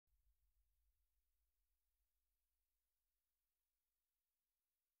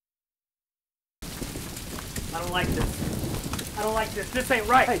don't like this. I don't like this. This ain't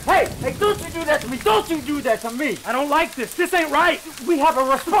right. Hey, don't you do that to me. Don't you do that to me. I don't like this. This ain't right. We have a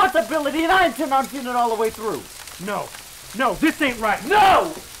responsibility, and I intend on seeing it all the way through. No, this ain't right.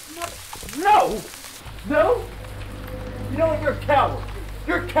 No! You know what? You're a coward.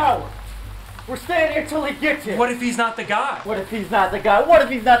 You're a coward. We're staying here till he gets here. What if he's not the guy? What if he's not the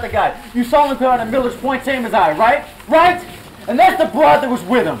guy? You saw him down at Miller's Point, same as I, right? Right? And that's the broad that was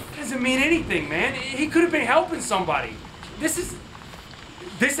with him. Doesn't mean anything, man. He could have been helping somebody. This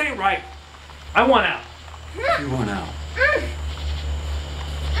ain't right. I want out. You want out?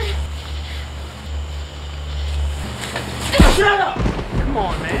 Shut up! Come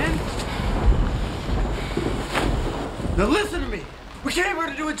on, man. Now listen to me. We came here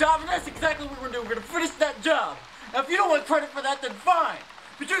to do a job, and that's exactly what we're doing. We're gonna finish that job. Now, if you don't want credit for that, then fine.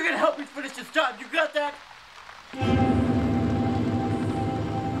 But you're gonna help me finish this job. You got that?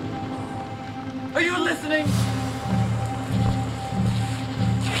 Are you listening?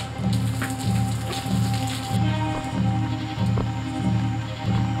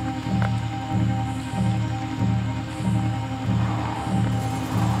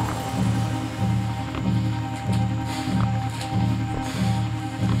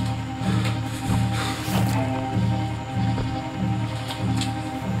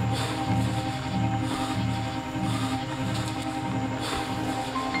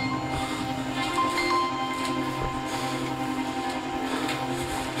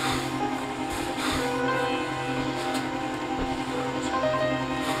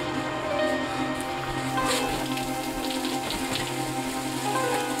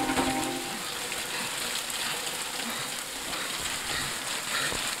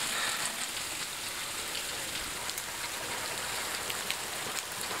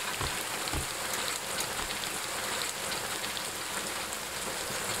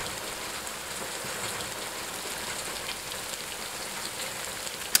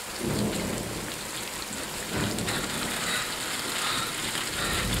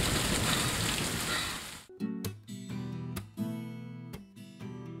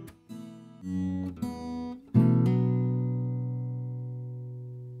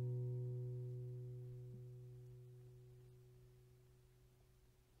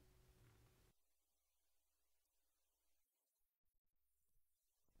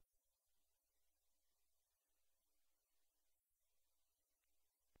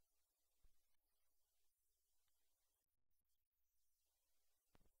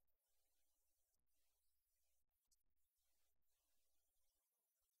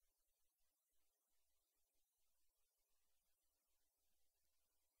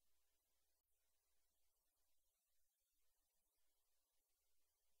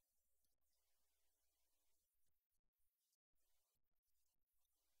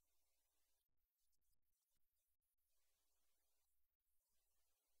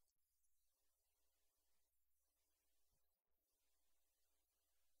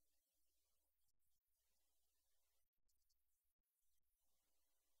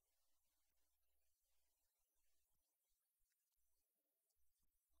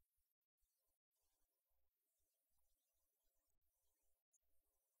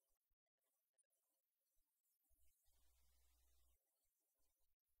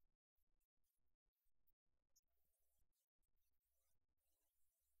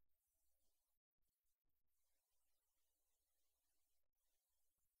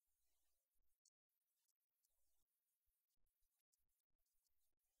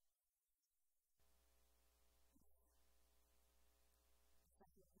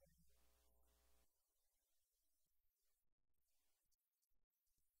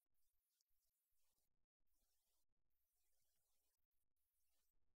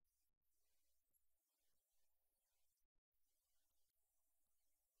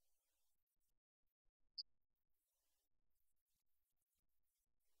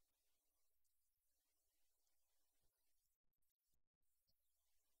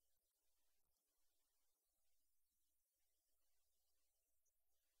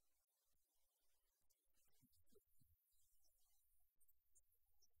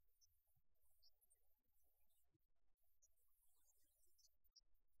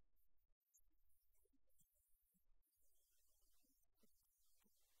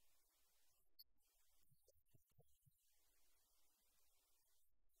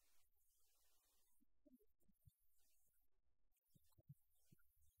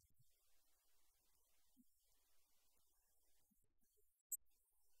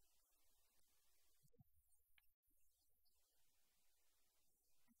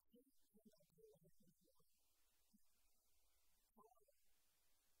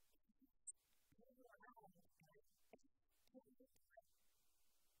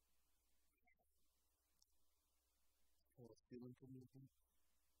 learn from your friend?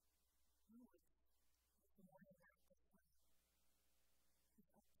 No, it's more than that. It's up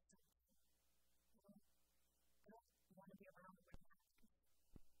to something. I don't want to be around when that happens.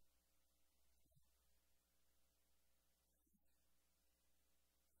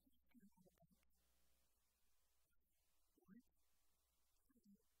 He's going to have a bank. What?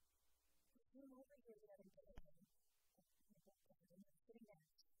 He came over here the other day and he was sitting there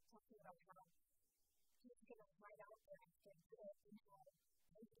talking about how he's going to ride out there after this and how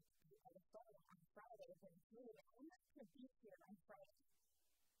maybe be on the phone on Friday when it's me and I'm not going to be here on Friday.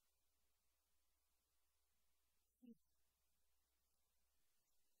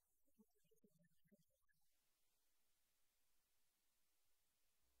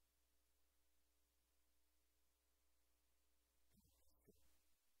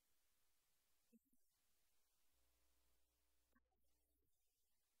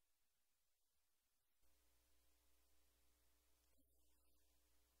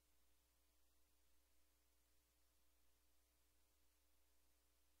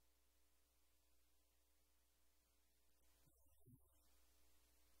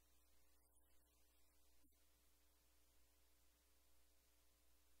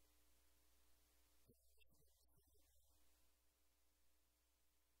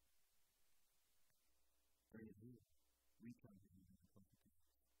 Are you here? We come to you in the company.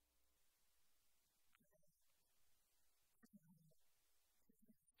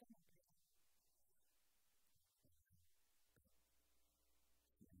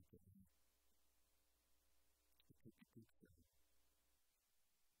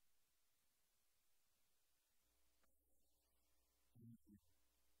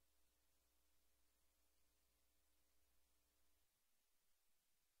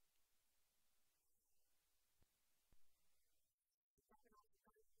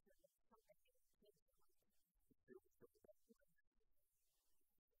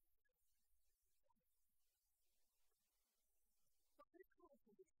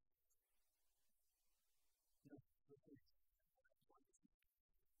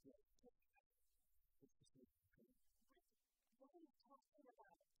 What are you talking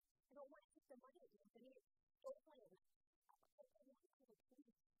about? I don't want to take the money again. I need it stolen. I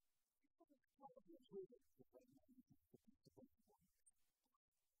want you to please.